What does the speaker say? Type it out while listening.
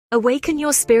Awaken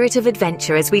your spirit of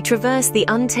adventure as we traverse the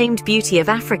untamed beauty of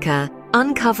Africa,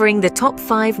 uncovering the top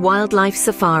 5 wildlife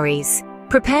safaris.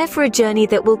 Prepare for a journey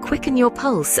that will quicken your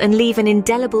pulse and leave an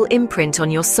indelible imprint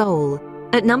on your soul.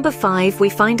 At number 5, we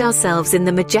find ourselves in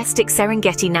the majestic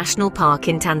Serengeti National Park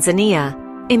in Tanzania.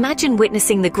 Imagine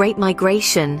witnessing the Great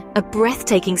Migration, a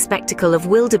breathtaking spectacle of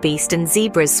wildebeest and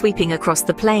zebras sweeping across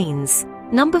the plains.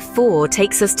 Number 4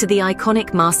 takes us to the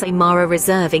iconic Masai Mara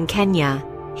Reserve in Kenya.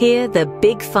 Here, the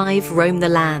Big Five roam the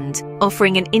land,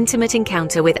 offering an intimate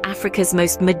encounter with Africa's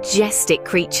most majestic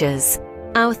creatures.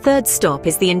 Our third stop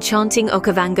is the enchanting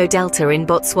Okavango Delta in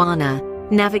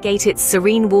Botswana. Navigate its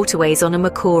serene waterways on a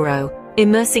Mokoro,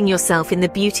 immersing yourself in the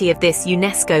beauty of this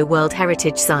UNESCO World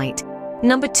Heritage Site.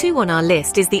 Number 2 on our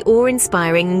list is the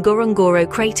awe-inspiring Ngorongoro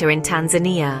crater in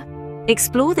Tanzania.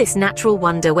 Explore this natural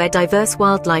wonder where diverse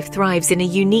wildlife thrives in a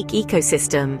unique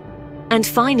ecosystem. And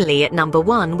finally, at number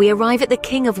 1, we arrive at the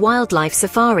king of wildlife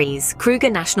safaris, Kruger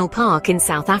National Park in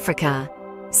South Africa.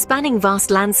 Spanning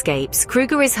vast landscapes,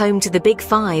 Kruger is home to the Big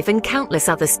Five and countless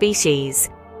other species.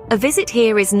 A visit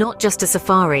here is not just a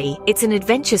safari, it's an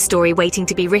adventure story waiting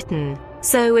to be written.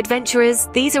 So, adventurers,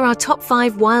 these are our top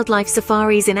 5 wildlife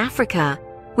safaris in Africa,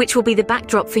 which will be the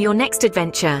backdrop for your next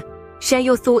adventure. Share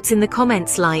your thoughts in the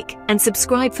comments, like, and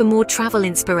subscribe for more travel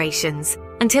inspirations.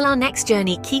 Until our next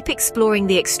journey, keep exploring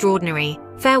the extraordinary.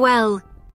 Farewell!